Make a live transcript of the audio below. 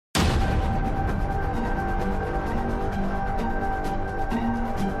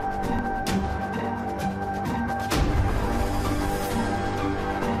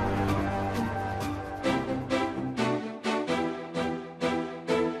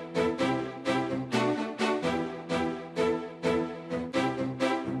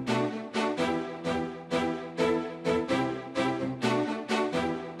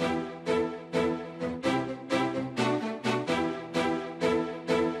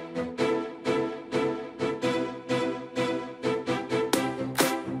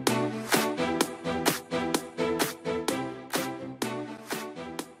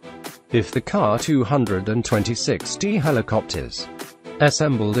If the Ka-226T helicopters,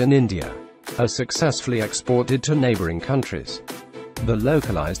 assembled in India, are successfully exported to neighboring countries, the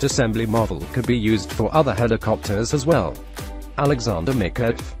localized assembly model could be used for other helicopters as well. Alexander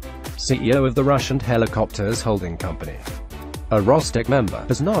Mikheyev, CEO of the Russian Helicopters Holding Company, a Rostec member,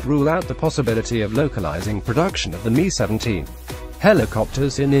 has not ruled out the possibility of localizing production of the Mi-17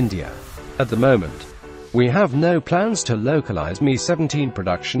 helicopters in India. At the moment, we have no plans to localize Mi-17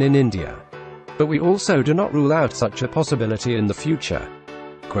 production in India, but we also do not rule out such a possibility in the future.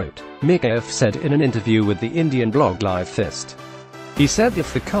 Quote, Mikheyev said in an interview with the Indian blog Live Fist. He said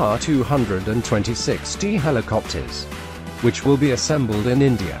if the Ka-226T helicopters, which will be assembled in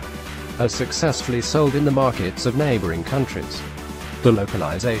India, are successfully sold in the markets of neighboring countries, the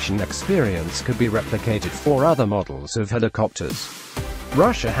localization experience could be replicated for other models of helicopters.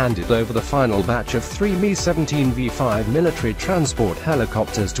 Russia handed over the final batch of 3 Mi-17 V5 military transport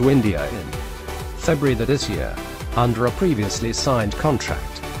helicopters to India in February this year, under a previously signed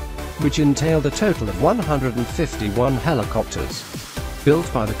contract, which entailed a total of 151 helicopters,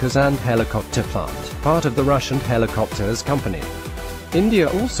 built by the Kazan helicopter plant, part of the Russian Helicopters Company. India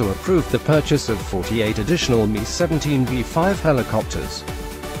also approved the purchase of 48 additional Mi-17 V5 helicopters.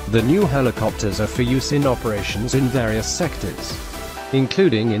 The new helicopters are for use in operations in various sectors,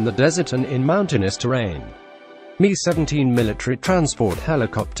 including in the desert and in mountainous terrain. Mi-17 military transport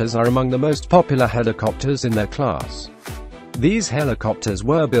helicopters are among the most popular helicopters in their class. These helicopters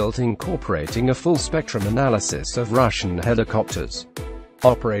were built incorporating a full-spectrum analysis of Russian helicopters'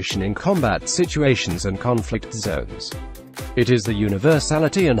 operation in combat situations and conflict zones. It is the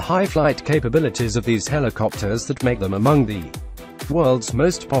universality and high flight capabilities of these helicopters that make them among the world's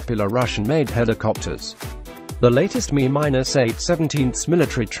most popular Russian-made helicopters. The latest Mi-8 17th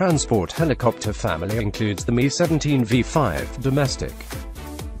military transport helicopter family includes the Mi-17 V5 domestic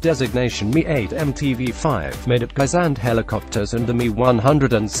designation Mi-8 MTV5 made at Kazan Helicopters and the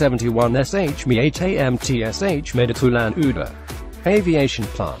Mi-171SH Mi-8 AMTSH made at Ulan-Ude Aviation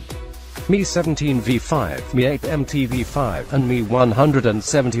Plant. Mi-17 V5, Mi-8 MTV5, and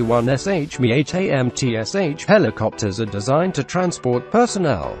Mi-171SH Mi-8 AMTSH helicopters are designed to transport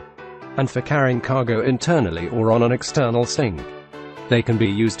personnel and for carrying cargo internally or on an external sting. They can be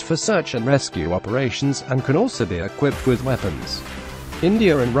used for search and rescue operations and can also be equipped with weapons.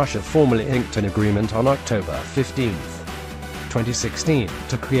 India and Russia formally inked an agreement on October 15, 2016,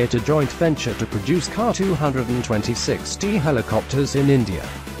 to create a joint venture to produce Ka-226T helicopters in India.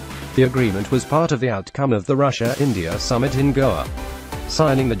 The agreement was part of the outcome of the Russia-India summit in Goa.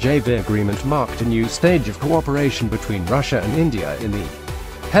 Signing the JV agreement marked a new stage of cooperation between Russia and India in the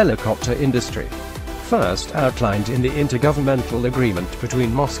helicopter industry, first outlined in the intergovernmental agreement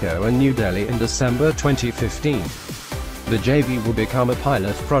between Moscow and New Delhi in December 2015. The JV will become a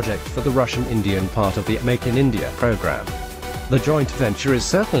pilot project for the Russian-Indian part of the Make in India program. The joint venture is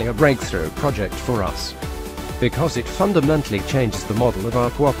certainly a breakthrough project for us, because it fundamentally changes the model of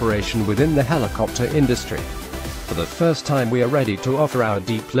our cooperation within the helicopter industry. For the first time we are ready to offer our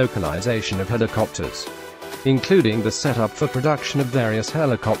deep localization of helicopters, including the setup for production of various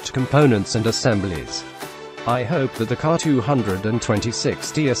helicopter components and assemblies. I hope that the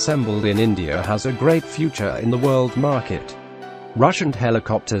Ka-226T assembled in India has a great future in the world market. Russian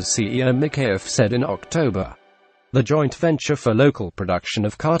Helicopters CEO Mikheyev said in October. The joint venture for local production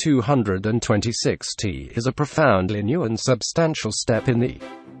of Ka-226T is a profoundly new and substantial step in the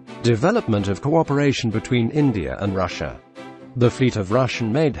development of cooperation between India and Russia. The fleet of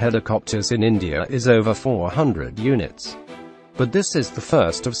Russian-made helicopters in India is over 400 units. But this is the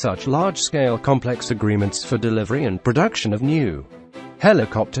first of such large-scale complex agreements for delivery and production of new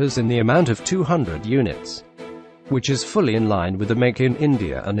helicopters in the amount of 200 units, which is fully in line with the Make in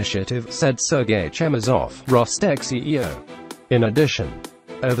India initiative, said Sergei Chemezov, Rostec CEO. In addition,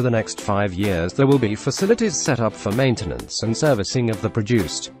 over the next 5 years there will be facilities set up for maintenance and servicing of the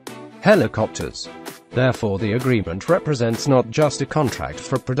produced helicopters. Therefore the agreement represents not just a contract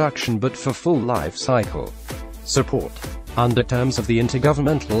for production but for full life cycle support. Under terms of the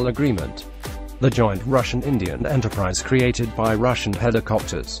intergovernmental agreement, the joint Russian-Indian enterprise created by Russian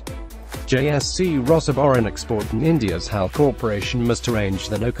Helicopters, JSC Rosaboronexport and India's HAL Corporation must arrange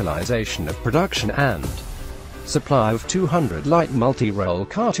the localization of production and supply of 200 light multi-role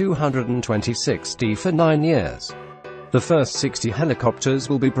Ka-226T for 9 years. The first 60 helicopters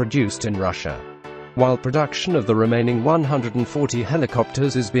will be produced in Russia, while production of the remaining 140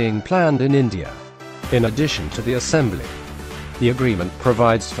 helicopters is being planned in India. In addition to the assembly, the agreement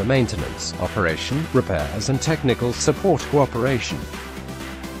provides for maintenance, operation, repairs and technical support cooperation.